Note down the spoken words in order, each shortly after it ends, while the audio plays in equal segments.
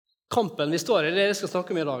Kampen vi står i, det jeg skal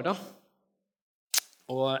snakke om i dag, da.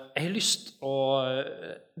 Og jeg har lyst å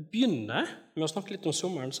begynne med å snakke litt om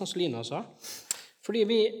sommeren, sånn som Lina sa. Fordi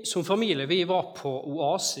vi som familie, vi var på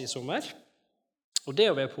Oase i sommer. Og det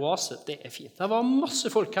å være på Oase, det er fint. Det var masse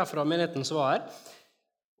folk her fra menigheten som var her.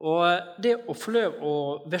 Og det å få lov å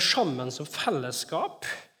være sammen som fellesskap,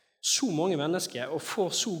 så mange mennesker, og få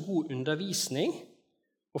så god undervisning,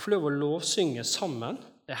 og få lov å lovsynge sammen,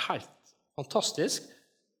 det er helt fantastisk.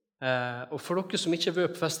 Og for dere som ikke har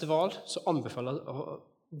vært på festival, så anbefaler jeg å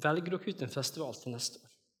velge dere ut en festival til neste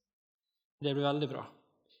år. Det blir veldig bra.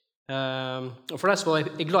 Og for deg som var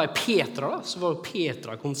glad i Petra, da, så var jo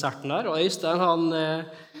Petra-konserten der, og Øystein, han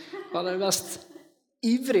var den mest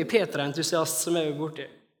ivrige Petra-entusiast som jeg var borti.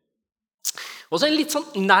 Og så er det litt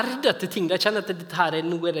sånn nerdete ting. Jeg kjenner at dette her,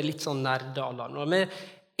 nå er det litt sånn nerdealder. Men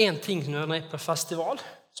en ting når jeg er på festival,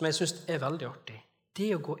 som jeg synes er veldig artig,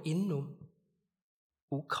 det er å gå innom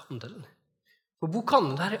bokhandelen. På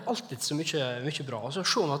bokhandelen der er alltid så mye bra. Og så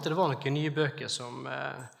så vi at det var noen nye bøker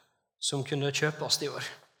som kunne kjøpes i år.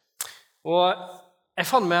 Og jeg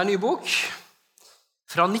fant meg en ny bok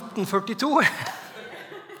fra 1942.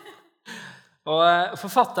 Og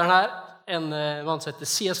forfatteren her, en mann som heter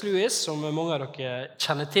C.S. Lewis, som mange av dere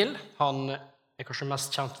kjenner til. Han er kanskje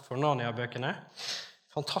mest kjent for Narnia-bøkene.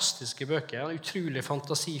 Fantastiske bøker, utrolig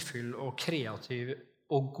fantasifull og kreativ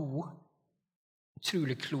og god.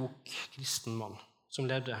 Utrolig klok kristen mann som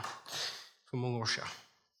levde for mange år siden.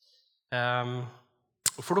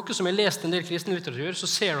 Og for dere som har lest en del kristen litteratur, så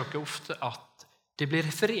ser dere ofte at det blir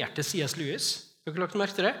referert til C.S. Lewis. Har dere lagt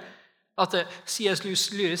merke til det? At C.S.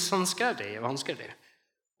 Lewis, han skrev det, og han skrev det.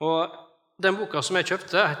 Og den boka som jeg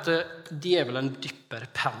kjøpte heter «Djevelen dypper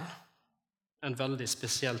penn». En veldig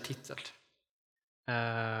spesiell titel.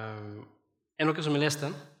 Er det noen som har lest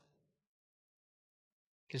den?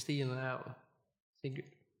 Kristine og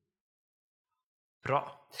Sigurd. Bra.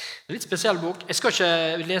 Det er en litt spesiell bok. Jeg skal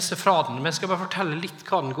ikke lese fra den, men jeg skal bare fortelle litt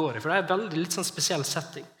hva den går i, for det er en veldig litt sånn spesiell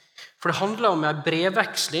setting. For det handler om en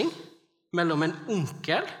brevveksling mellom en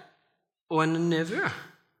onkel og en nevø.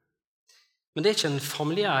 Men det er ikke en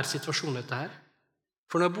familiær situasjon dette her.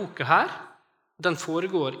 For denne boka her, den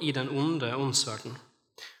foregår i den onde åndsverden.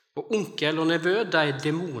 Og onkel og nevø, de er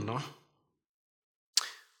demoner.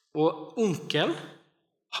 Og onkel,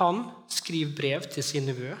 han skriver brev til sin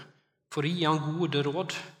nevø for å gi han gode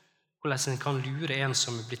råd hvordan han kan lure en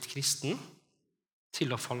som er blitt kristen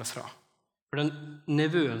til å falle fra. For den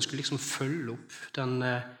nevøen skulle liksom følge opp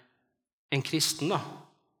en kristen da,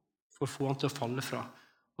 for å få han til å falle fra.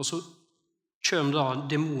 Og så kommer da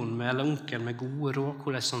demonen med, eller onkel med gode råd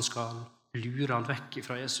hvordan han skal lure han vekk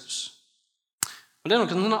fra Jesus. Og det er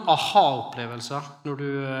noen sånne aha-opplevelser når du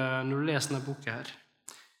leser denne boka her.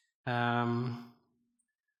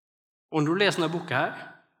 Og når du leser denne boka her,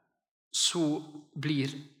 så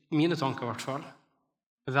blir mine tanker i hvert fall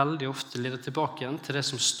veldig ofte ledet tilbake igjen til det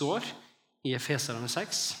som står i Efeserne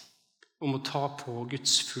 6 om å ta på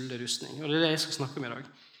Guds fulle rustning. Og det er det jeg skal snakke om i dag.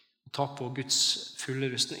 Å ta på Guds fulle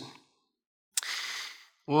rustning.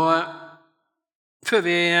 Og før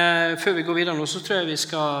vi går videre nå, så tror jeg vi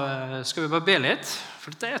skal vi bare be litt.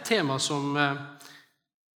 For dette er et tema som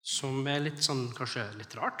er litt sånn, kanskje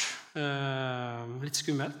litt rart, litt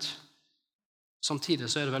skummelt. Samtidig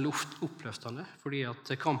så er det veldig oppløftende, fordi at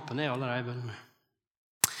kampen er allerede vunnet.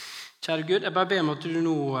 Kjære Gud, jeg bare ber om at du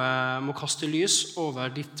nå må kaste lys over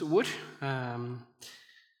ditt ord.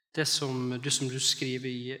 Det som du skriver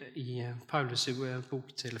i Paulus i bok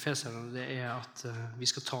til Efeserne, det er at vi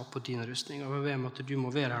skal ta på din rustning. Og jeg ber om at du må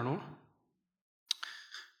være her nå.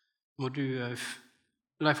 Må du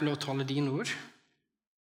la få lov å tale dine ord.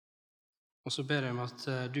 Og så ber jeg om at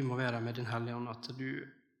du må være her med din hellige ånd, at du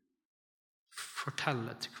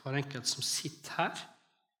fortelle til hver enkelt som sitter her,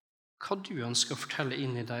 hva du ønsker å fortelle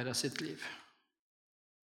inn i deres sitt liv.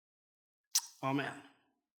 Amen.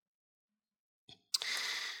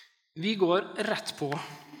 Vi går rett på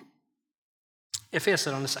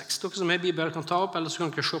Efeserne 6. Dere som er i Bibelen kan ta opp, eller så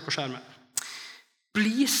kan dere se på skjermen.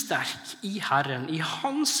 Bli sterk i Herren, i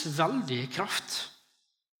hans veldige kraft.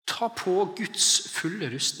 Ta på Guds fulle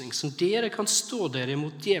rustning, som dere kan stå dere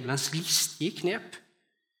mot djevelens listige knep.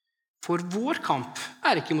 For vår kamp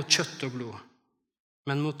er ikke mot kjøtt og blod,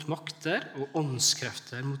 men mot makter og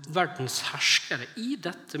åndskrefter, mot verdens herskere i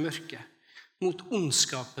dette mørket, mot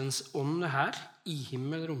ondskapens ånde her i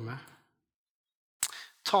himmelrommet.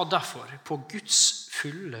 Ta derfor på Guds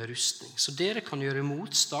fulle rustning, så dere kan gjøre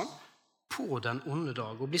motstand på den onde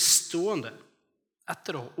dag og bli stående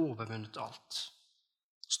etter å ha overvunnet alt.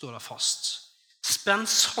 Står det fast. Spenn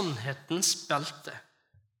sannhetens belte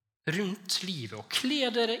rundt livet og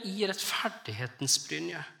kle dere i rettferdighetens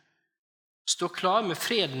brynje. Stå klar med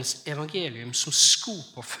fredens evangelium som sko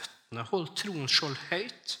på føttene. Hold troens skjold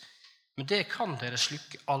høyt. Men det kan dere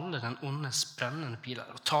slukke alle den ondes brennende piler.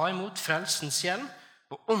 Og ta imot frelsens hjelm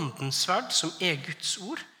og åndens sverd, som Guds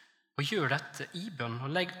ord. Og gjør dette i bønn.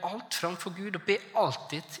 Og legg alt framfor Gud og be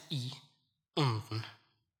alltid i ånden.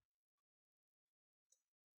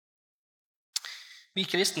 Vi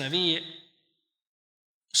kristne, vi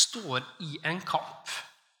står i en kamp.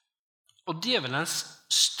 Og djevelens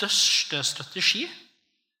største strategi,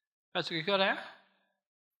 vet du ikke hva det er?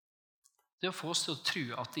 Det er å få oss til å tro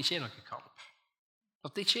at det ikke er noe kamp.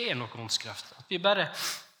 At det ikke er noe åndskraft. At vi bare,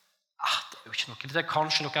 det er jo ikke noe, det er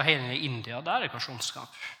kanskje noe her i India, der er det kanskje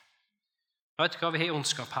åndskap. Jeg vet ikke hva vi har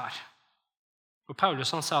åndskap her. Og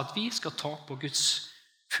Paulus han sier at vi skal ta på Guds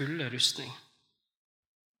fulle rustning.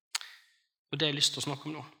 Og det har jeg lyst til å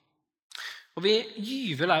snakke om nå. Og vi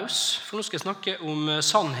gyver løs, for nå skal jeg snakke om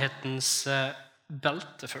sannhetens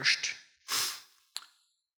belte først.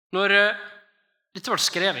 Når dette ble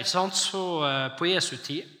skrevet, ikke sant, så på Jesu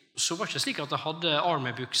tid, så var det ikke slik at det hadde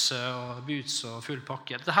armebukse og boots og full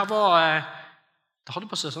pakke. Det hadde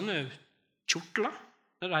på seg sånne kjortler,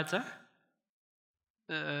 det heter.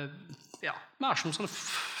 Mer som sånne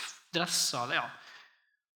dresser, ja.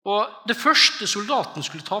 Og det første soldaten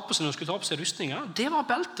skulle ta på seg når han skulle ta på seg rustningen, det var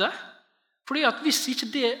belte. Fordi at hvis ikke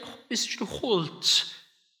du holdt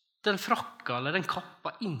den frakka eller den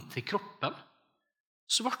kappa inn til kroppen,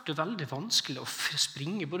 så ble det veldig vanskelig å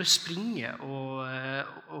springe, både springe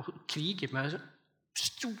og krige med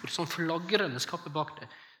stor sånn flagrende kappe bak det.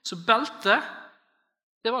 Så belte,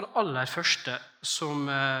 det var det aller første som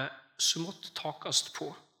måtte takast på.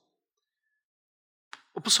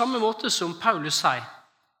 Og på samme måte som Paulus sier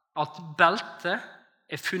at belte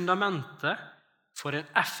er fundamentet for en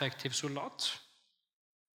effektiv soldat,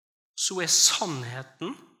 så er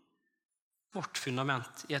sannheten vårt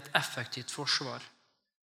fundament i et effektivt forsvar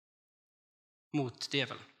mot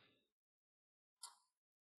djevelen.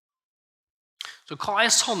 Så hva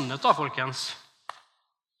er sannhet da, folkens?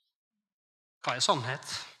 Hva er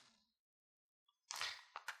sannhet?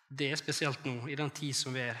 Det er spesielt nå, i den tid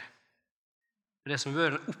som vi er. Det som har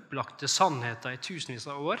vært den opplagte sannheten i tusenvis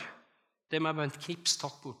av år, det er bare en knips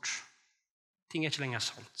tatt bort. Ting er ikke lenger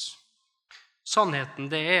sant. Sannheten,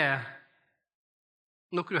 det er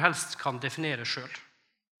noe du helst kan definere selv.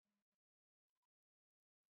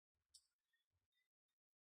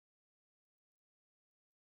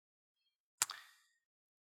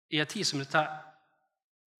 I en tid som dette,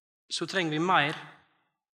 så trenger vi mer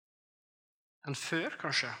enn før,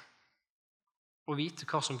 kanskje, å vite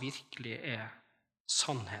hva som virkelig er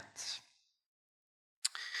sannhet.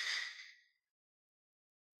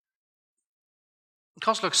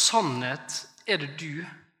 Hva slags sannhet er det du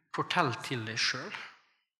forteller til deg selv?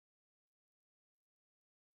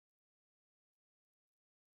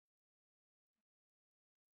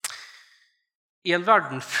 I en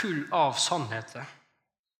verden full av sannheter,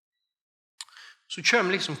 så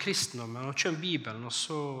kommer liksom kristendommen, og kommer Bibelen, og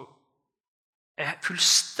så er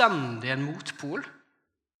fullstendig en motpol.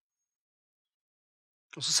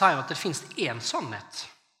 Og så sier han at det finnes én sannhet.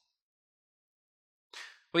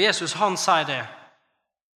 Og Jesus, han sier det.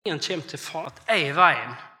 Ingen kommer til far, at jeg er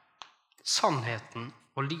veien, sannheten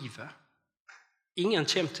og livet. Ingen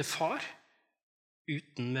kommer til far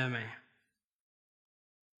uten med meg.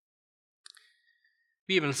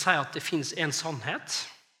 Bibelen sier at det finnes en sannhet,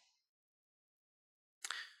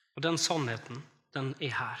 og den sannheten, den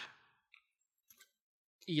er her.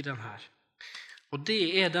 I den her. Og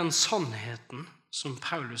det er den sannheten som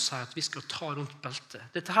Paulus sier at vi skal ta rundt beltet.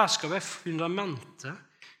 Dette her skal være fundamentet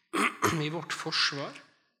i vårt forsvar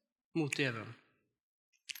mot djevelen.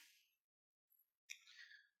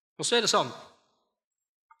 Og så er det sånn,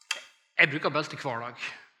 jeg bruker belte hver dag,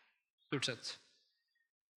 stort sett.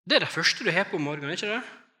 Det er det første du har på om morgenen, ikke det?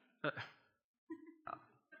 Ja.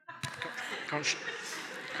 Kanskje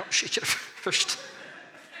ikke det første.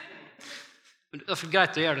 Men det er derfor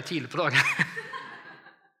greit å gjøre det tidlig på dagen.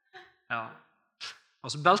 Ja.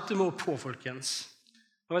 Altså, belte må på, folkens.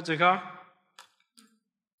 Og vet du hva?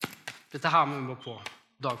 Dette her må på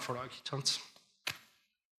dag for dag, sant?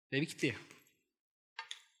 Det er viktig.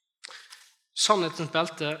 Sannhetens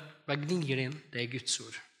belte, hva gnir inn, det er Guds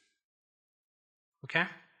ord. Ok?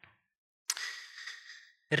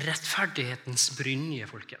 Rettferdighetens brynje,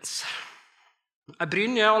 folkens.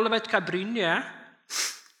 Brynje, alle vet hva brynje er.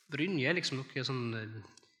 Brynje er liksom noe sånn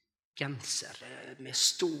genser med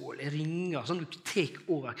stål, ringer, som du tar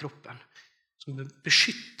over kroppen, som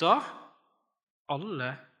beskytter alle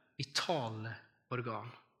vitale organ.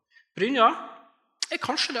 Brynja er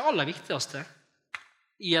kanskje det aller viktigste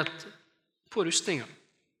på rustningen.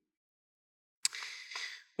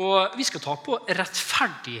 Og vi skal ta på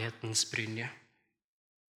rettferdighetens brynje.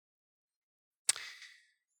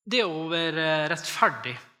 Det å være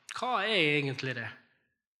rettferdig, hva egentlig det?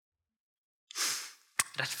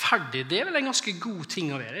 Rettferdig, det vel en ganske god ting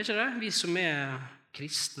å være, ikke det? Vi som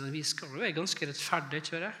kristne, vi skal jo være ganske rettferdige,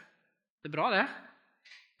 ikke det? Det bra det.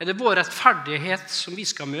 Det vår rettferdighet som vi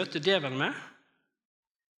skal møte djevelen med?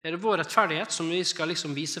 Det vår rettferdighet som vi skal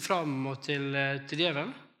liksom vise frem til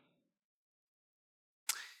djevelen?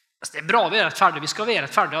 Altså, det bra å være rettferdig, vi skal være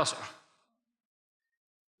rettferdige altså.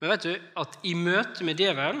 Men vet du, at i møte med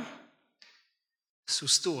djevelen, så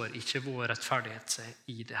står ikke vår rettferdighet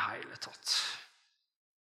seg i det hele tatt.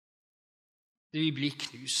 Vi blir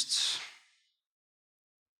knust.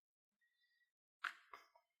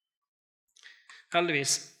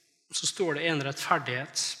 Heldigvis så står det en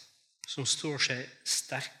rettferdighet som står seg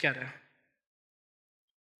sterkere.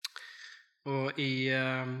 Og i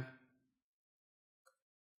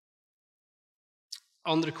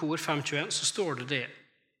 2. kor 5:21 så står det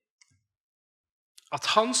at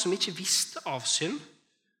han som ikke visste av synd,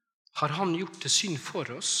 har han gjort det synd for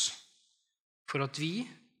oss, for at vi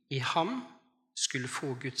i ham skulle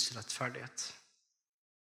få Guds rettferdighet.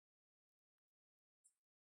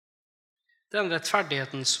 Den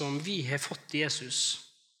rettferdigheten som vi har fått i Jesus,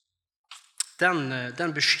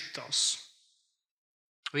 den beskytter oss,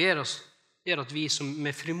 og gjør at vi som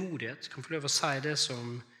med frimodighet kan få lov å si det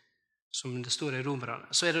som det står i Romerne.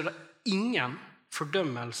 Så det ingen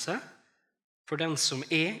fordømmelse for den som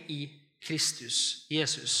i Kristus,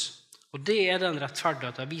 Jesus. Og det den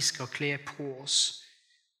rettferdigheten vi skal kle på oss.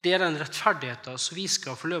 Det den rettferdigheten som vi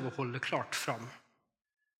skal få lov å holde klart fram.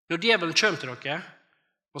 Når djevelen kommer til dere,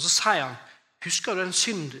 og så sier han, husker du den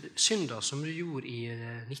synda som du gjorde i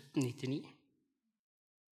 1999?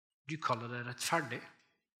 Du kaller det rettferdig.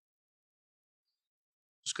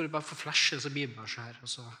 Så skal du bare få flashe disse bibelversene her, og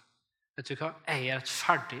så, vet du hva? Jeg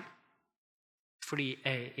rettferdig fordi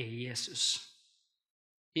jeg Jesus.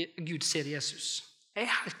 Gud ser Jesus. Jeg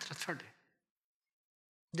helt rettferdig.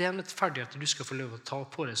 Det en rettferdighet at du skal få lov å ta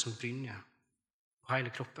på deg som brynje på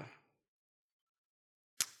hele kroppen.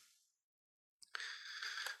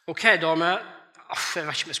 Ok, dame. Jeg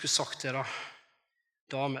vet ikke om jeg skulle sagt det da.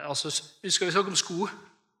 Dame, altså, skal vi snakke om sko?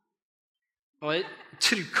 Og jeg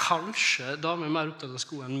tror kanskje dame mer opptatt av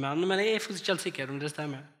sko enn menn, men jeg faktisk ikke helt sikker om det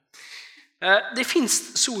stemmer. Det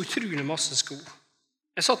finnes så utrolig masse sko.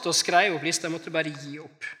 Jeg satt og skrev opp lista, jeg måtte bare gi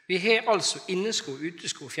opp. Vi har altså innesko,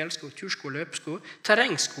 utesko, fjellsko, tursko, løpesko,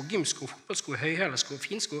 terrengsko, gymsko, fotballsko, høyhælesko,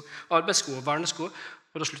 finsko, arbeidssko og vernesko,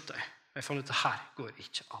 og da sluttet jeg. Jeg fant ut at her går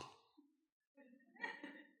ikke an.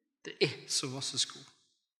 Det så masse sko.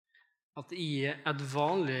 At i et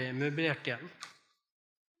vanlig møblert hjem,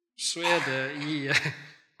 så det i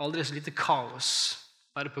aldri så lite kaos,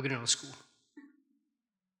 bare på grunn av sko.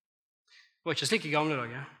 Det var ikke slik i gamle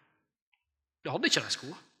dager. Det hadde ikke de sko.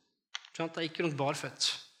 De gikk rundt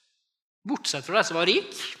barføtt. Bortsett fra de som var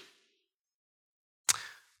rik,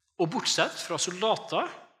 og bortsett fra soldater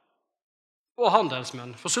og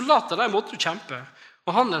handelsmenn. For soldater de måtte kjempe,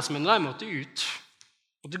 og handelsmenn de måtte ut.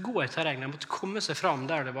 Og det gå i terreng, de måtte komme seg fram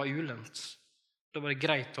der det var ulendt. Da var det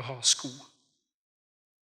greit å ha sko.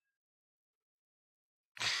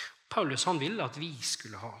 Paulus han ville at vi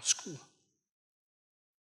skulle ha sko.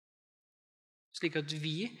 Slik at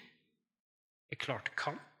vi klar til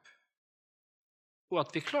kamp, og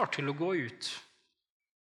at vi klar til å gå ut.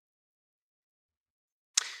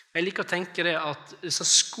 Jeg liker å tenke det at disse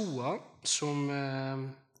skoene som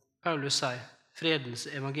Paulus sier, fredens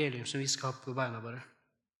evangelium som vi skal ha på beina våre,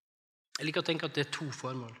 jeg liker å tenke at det 2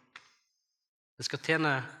 formål. Det skal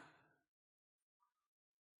tjene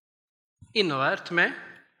innover til meg,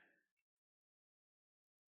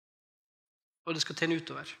 og det skal tjene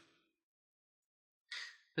utover.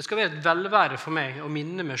 Det skal være et velvære for meg å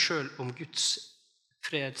minne meg selv om Guds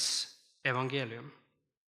freds evangelium.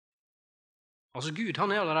 Altså Gud,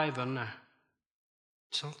 han allerede vunnet.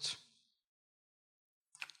 Sant?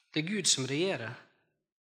 Det Gud som regjerer.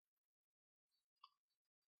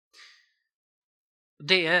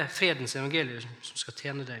 Det fredens evangelium som skal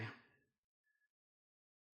tjene deg.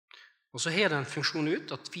 Og så har det en funksjon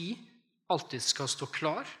ut at vi alltid skal stå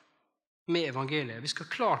klar med evangeliet. Vi skal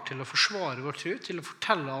klar til å forsvare vår tro, til å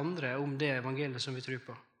fortelle andre om det evangeliet som vi tror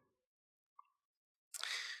på.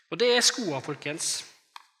 Og det skoene, folkens.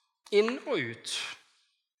 Inn og ut.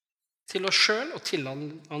 Til oss selv og til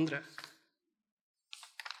andre.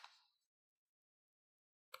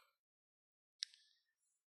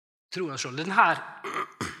 Tror jeg selv. Den her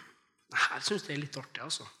synes jeg litt artig,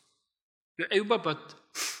 altså. Jeg jobber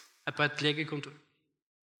på et legekontor.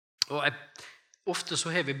 Og ofte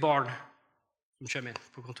så har vi barn som kommer inn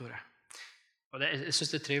på kontoret. Og jeg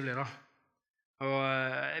synes det er trivelig da. Og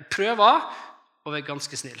jeg prøver å være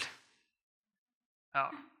ganske snill. Ja,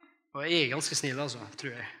 og jeg er ganske snill altså,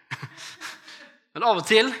 tror jeg. Men av og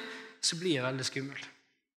til så blir jeg veldig skummel.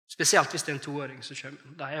 Spesielt hvis det er en 2-åring som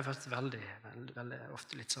kommer. Da er jeg faktisk veldig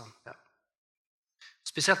ofte litt sånn, ja.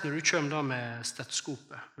 Spesielt når du kommer da med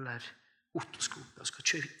stetoskopet, eller otoskopet, og skal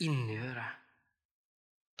kjøre inn i øret.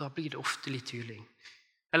 Da blir det ofte litt hyling.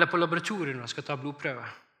 Eller på laboratoriet når jeg skal ta blodprøve.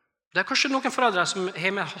 Det er kanskje noen foreldre som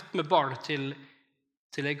har hatt med barn til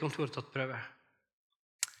legekontoret tatt prøve.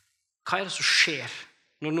 Hva er det som skjer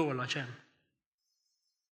når nåla kommer?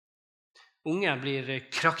 Ungen blir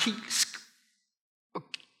krakilsk og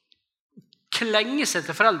klenger seg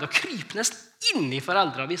til foreldre og kryper nesten inn i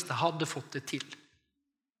foreldre hvis de hadde fått det til.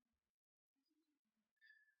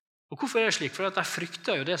 Og hvorfor er det slik? For at de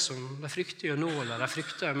frykter jo det som, de frykter jo nåla, de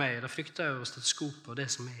frykter jo meg, de frykter jo stetoskopet og det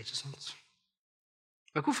som er, ikke sant?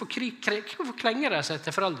 Men hvorfor klenger de seg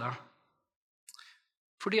til foreldre?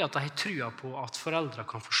 Fordi at de har trua på at foreldre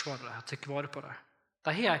kan forsvare dem, ta vare på dem.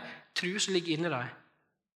 De har en tro som ligger inni dem,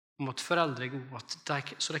 om at foreldre er gode,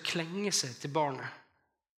 så de klenger seg til barnet.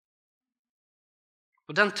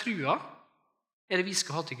 Og den trua er det vi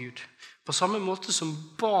skal ha til Gud. På samme måte som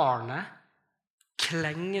barnet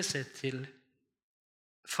klenger seg til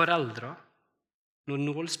foreldre når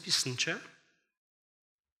nålspissen kommer,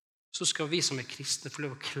 så skal vi som er kristne få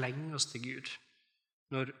lov å klenge oss til Gud.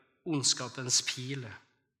 Når ondskapens pile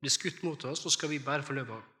blir skutt mot oss, så skal vi bare få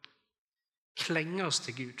lov å klenge oss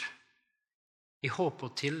til Gud i håp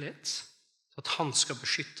og tillit til at han skal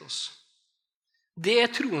beskytte oss. Det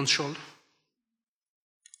er troens skjold.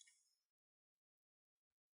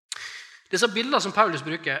 Disse bildene som Paulus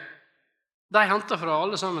bruker, de er hentet fra,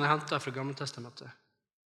 alle sammen er hentet fra Gammeltestamentet.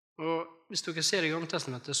 Og hvis dere ser i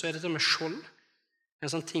Gammeltestamentet, så er dette med skjold en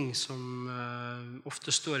sånn ting som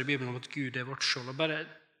ofte står i Bibelen om at Gud er vårt skjold. Og bare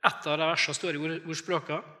ett av de versene står i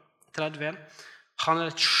ordspråket, 30. Han er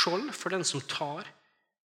et skjold for den som tar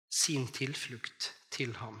sin tilflukt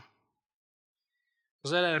til ham. Og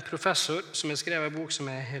så er det en professor som har skrevet en bok som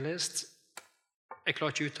jeg har lest. Jeg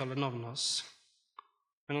klarer ikke å uttale navnet hans,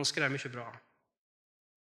 men han skrev mye bra.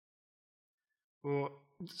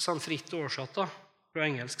 Og sånn fritt oversatt da, fra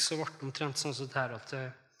engelsk, så ble det omtrent sånn at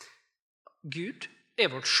Gud er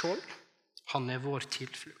vårt skjold, han er vår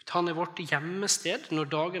tilflukt. Han er vårt hjemmested når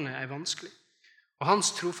dagene er vanskelig. Og hans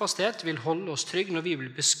trofasthet vil holde oss trygg når vi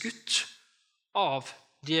blir beskutt av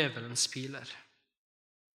djevelens piler.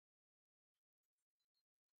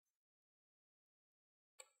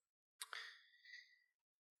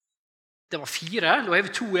 Det var 4, da er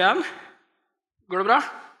vi 2 igjen. Går det bra?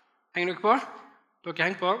 Henger dere på? Dere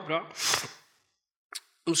henger på? Bra.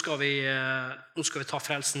 Nå skal vi ta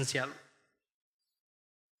frelsens hjelm.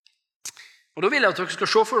 Og da vil jeg at dere skal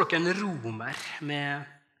se for dere en romer med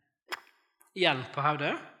hjelm på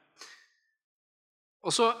hodet.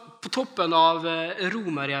 Og så på toppen av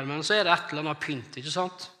romerhjelmen så er det et eller annet pynt, ikke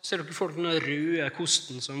sant? Ser dere folk den røde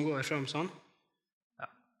kosten som går frem sånn? Ja.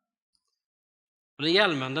 Og den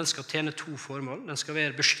hjelmen den skal tjene 2 formål. Den skal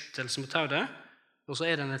være beskyttelse mot hodet, og så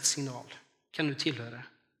er den et signal. Hvem du tilhører.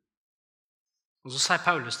 Og så sier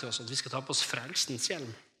Paulus til oss at vi skal ta på oss frelsens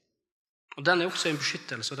hjelm. Og den er også en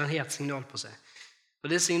beskyttelse, og den har et signal på seg.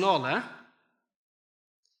 Og det signalet,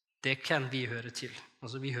 det kan vi høre til.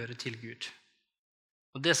 Altså vi hører til Gud.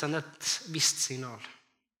 Og det sender et visst signal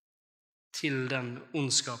til den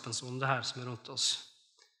ondskapens ånde her som er rundt oss.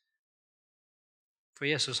 For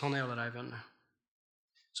Jesus, han er allerede vunnet.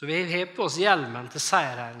 Så vi har på oss hjelmen til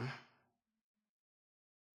seierherren.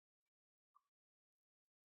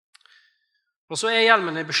 Og så er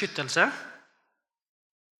hjelmen en beskyttelse.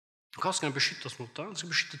 Hva skal den beskytte oss mot da? Den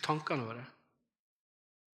skal beskytte tankene våre.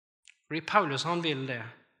 Fordi Paulus han vil det.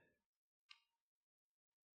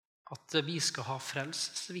 At vi skal ha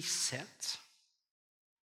frelsesvisshet.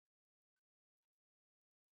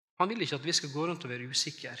 Han vil ikke at vi skal gå rundt og være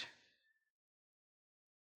usikre.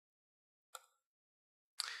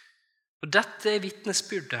 Og dette er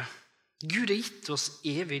vitnesbyrdet. Gud har gitt oss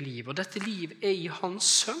evig liv, og dette liv er i hans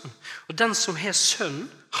sønn. Og den som har sønn,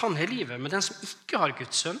 han har livet, men den som ikke har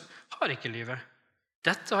Guds sønn, har ikke livet.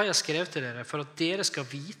 Dette har jeg skrevet til dere for at dere skal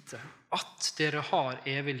vite at dere har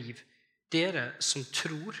evig liv, dere som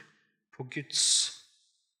tror på Guds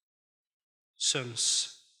sønns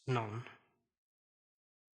navn.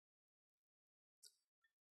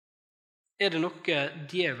 Er det noe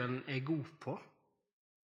djevelen er god på?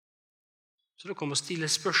 Så da kommer å stille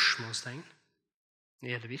spørsmålstegn.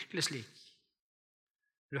 Er det virkelig slik?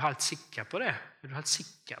 Er du helt sikker på det? Er du helt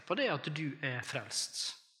sikker på det at du er frelst?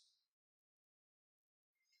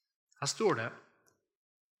 Her står det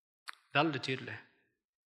veldig tydelig.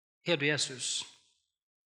 Har du Jesus,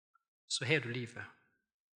 så har du livet.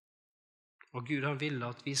 Og Gud han vil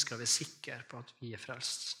at vi skal være sikre på at vi er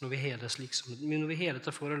frelst. Når vi har det slik som, men når vi har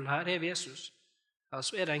dette forholdet her, har vi Jesus, ja,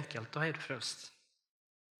 så er det enkelt, da er du frelst.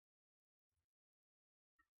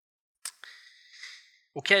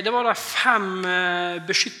 Ok, det var de 5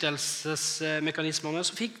 beskyttelsesmekanismene,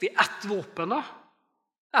 så fikk vi ett våpen da.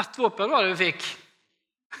 Ett våpen var det vi fikk.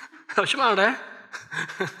 Det var ikke mer det.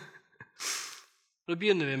 Da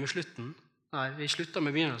begynner vi med slutten. Nei, vi slutter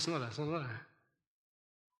med begynnelsen av det. Sånn var det.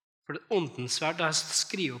 For det åndens sverd, der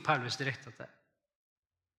skriver Paulus direkte at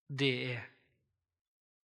det er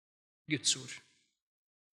Guds ord.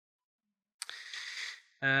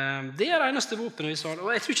 Det er det eneste våpenet vi svarer.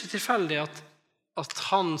 Og jeg tror ikke det er tilfeldig at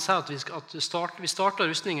han sier at vi starter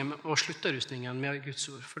rustningen og slutter rustningen med Guds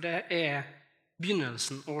ord. For det er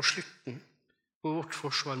begynnelsen og slutten på vårt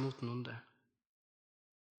forsvar mot den onde.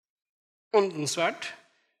 Åndens sverd,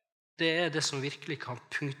 det er det som virkelig kan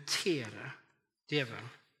punktere djevelen.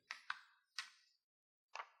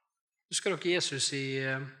 Husker dere Jesus i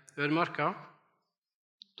ødemarka?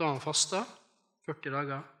 Da han fastet 40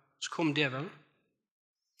 dager, så kom djevelen.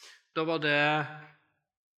 Da var det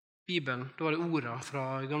Bibelen, da var det ordene fra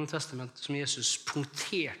Gamle Testamentet som Jesus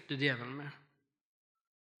punkterte djevelen med.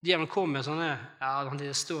 Djevelen kom med sånne, ja,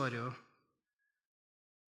 det står jo.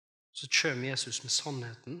 Så kommer Jesus med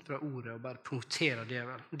sannheten fra ordet og bare punkterer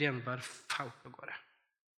djevelen. Djevelen bare fauk av gårde.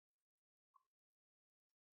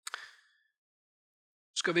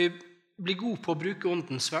 Skal vi bli gode på å bruke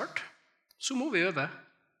åndens sverd, så må vi øve.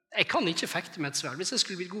 Jeg kan ikke fekte med et sverd. Hvis jeg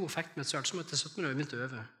skulle bli god å fekte med et sverd, så måtte jeg 17 år begynt å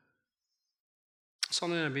øve.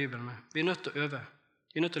 Sånn er det Bibelen med. Vi er nødt til å øve.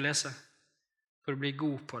 Vi er nødt til å lese for å bli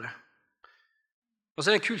god på det. Og så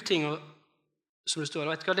er det en kul ting som det står,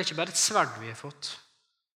 vet du hva, det er ikke bare et sverd vi har fått,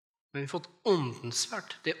 men vi har fått åndens sverd.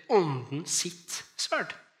 Det er ånden sitt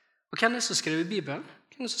sverd. Og hvem er det som skrev i Bibelen?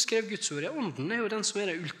 Hvem er det som skrev Guds ord? Ja, ånden er jo den som er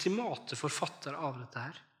den ultimate forfatter av dette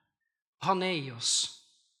her. Han er i oss.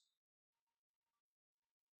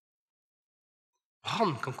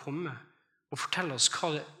 Han kan komme og fortelle oss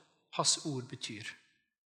hva hans ord betyr.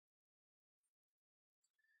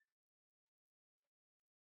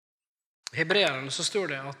 I Hebreerne så står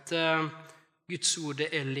det at Guds ord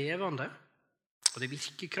det er levende, og det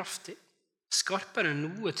virker kraftig, skarpere enn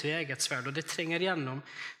noe tveegget sverd, og det trenger gjennom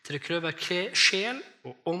til det kløver sjel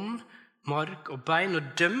og ånd, marg og bein, og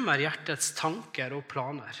dømmer hjertets tanker og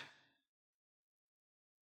planer.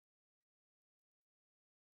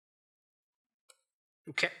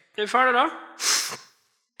 Ok, er vi ferdige da?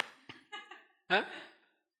 Ja?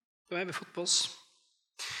 Da har vi fått på oss.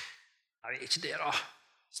 Nei, ikke det da.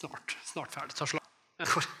 Snart ferdig. Ta slag. Jeg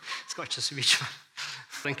skal ikke så mye mer.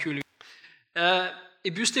 Det er en kul video. I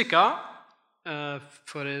Bustykka,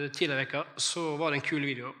 for tidligere veka, så var det en kul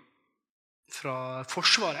video fra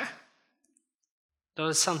Forsvaret. Det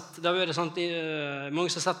har vært sånn, mange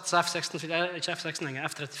som har sett F-16, ikke F-16 lenger,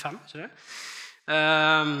 F-35, ikke det?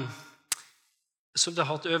 Så det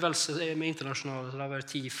har hatt øvelse med internasjonale, det har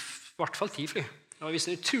vært i hvert fall 10 fly. Det var vist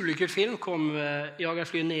en utrolig kul film, kom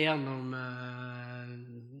jagerfly ned gjennom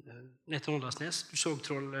ned til Åndalsnes. Du så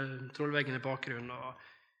trollveggen i bakgrunnen, og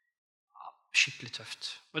skikkelig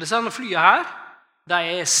tøft. Og disse flyene her, de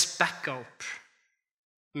er spekket opp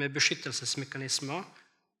med beskyttelsesmekanismer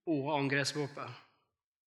og angrepsvåpen.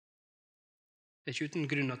 Det er ikke uten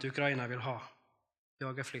grunn at Ukraina vil ha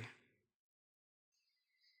jagerfly.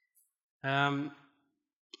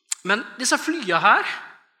 Men disse flyene her,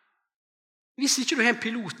 hvis ikke du har en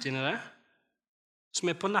pilot inni det,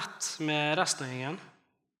 som er på nett med rustningen,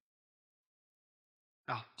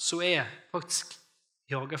 ja, så er faktisk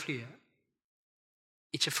jagerflyet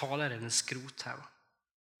ikke farligere enn en skrothaug.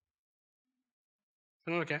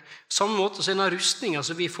 Samme måte så er den rustningen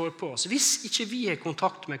som vi får på oss. Hvis ikke vi har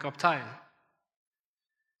kontakt med kapteinen,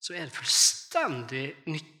 så er det fullstendig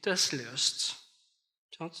nyttesløst.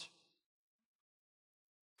 Sant?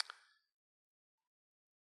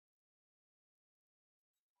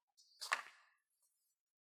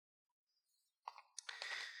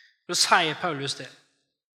 Da sier Paulus det,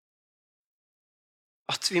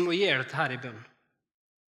 at vi må gjøre dette her i bønn.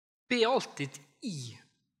 Be alltid i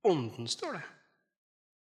ånden, står det.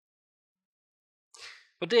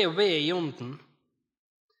 Og det å be i ånden,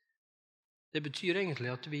 det betyr egentlig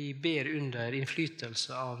at vi ber under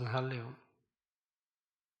innflytelse av den hellige ånd.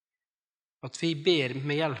 At vi ber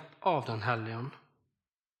med hjelp av den hellige ånd.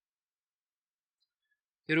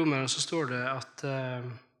 I Romerne så står det at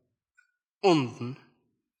ånden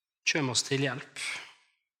kommer oss til hjelp.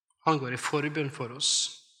 Han går i forbønn for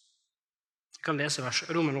oss. Vi kan lese vers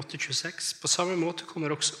Roman 8,26. På samme måte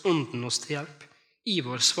kommer også ånden oss til hjelp i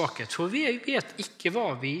vår svakhet. For vi vet ikke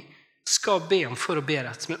hva vi skal be om for å be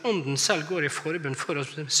rett, men ånden selv går i forbønn for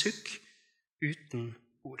oss med sukk uten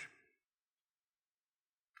ord.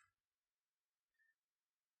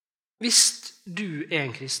 Hvis du er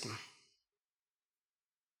en kristen,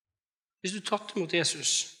 hvis du tatt imot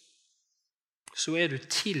Jesus, så er du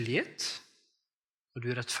tilgitt, og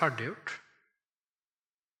du er rettferdiggjort,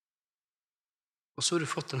 og så har du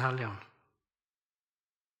fått den hellige ånd.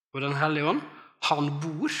 Og den hellige ånd, han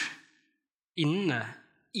bor inne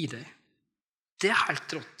i deg. Det er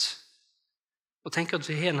helt rått. Og tenk at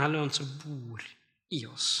vi har en hellige ånd som bor i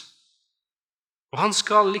oss. Og han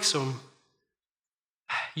skal liksom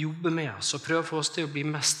jobbe med oss og prøve for oss til å bli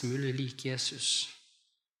mest mulig lik Jesus.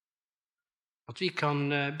 At vi kan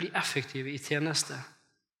bli effektive i tjeneste.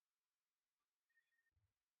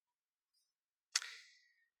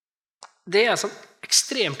 Det er en sånn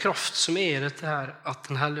ekstrem kraft som er i dette her, at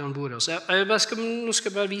den hellige ånd bor i oss. Nå skal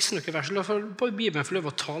jeg bare vise noen vers. La Bibelen få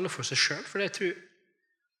lov å tale for seg selv, for jeg tror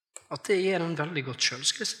at det gir en veldig godt selv.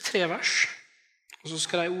 Skal jeg lese 3 vers, og så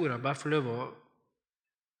skal de ordene bare få lov å...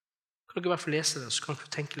 Kan dere bare få lese det, så kan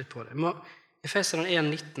dere tenke litt på det. Efeserne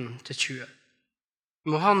 1, 19-20.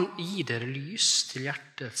 Må han gi dere lys til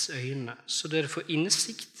hjertets øyne, så dere får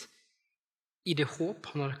innsikt i det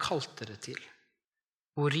håp han har kalt dere til.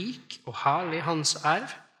 Hvor rik og herlig hans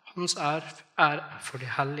arv er for de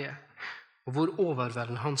hellige, og hvor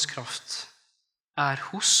overveldende hans kraft er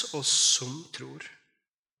hos oss som tror.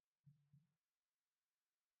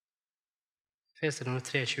 Efeserne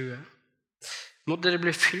 3,20. Må dere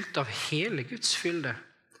bli fylt av hele Guds fulle,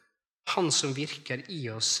 han som virker i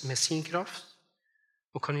oss med sin kraft,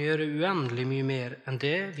 og kan gjøre uendelig mye mer enn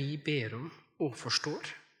det vi ber om og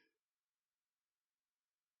forstår.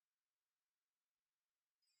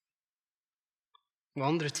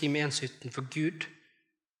 Og 2. Tim 1,17. For Gud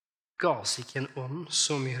ga oss ikke en ånd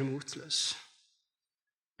som gjør motløs,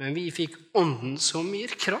 men vi fikk ånden som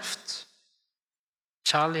gir kraft,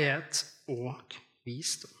 kjærlighet og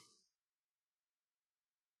visdom.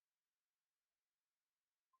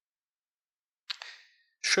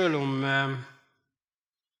 Selv om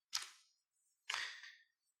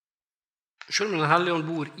den hellige ånd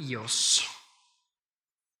bor i oss,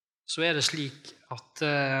 så er det slik at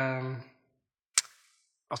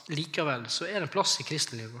likevel så er det en plass i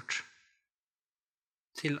kristenlivet vårt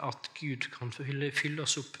til at Gud kan fylle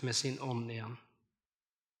oss opp med sin ånd igjen.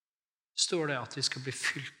 Står det at vi skal bli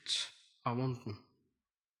fylt av ånden.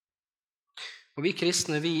 Og vi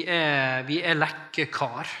kristne, vi er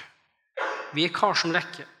lekkekar. Vi er kar som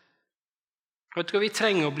lekker. Vet du hva, vi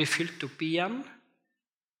trenger å bli fylt opp igjen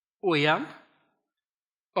og igjen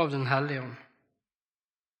av den hellige ånd.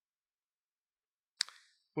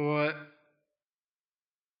 Og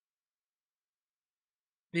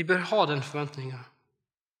vi bør ha den forventningen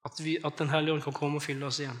at den hellige ånd kan komme og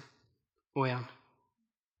fylle oss igjen og igjen.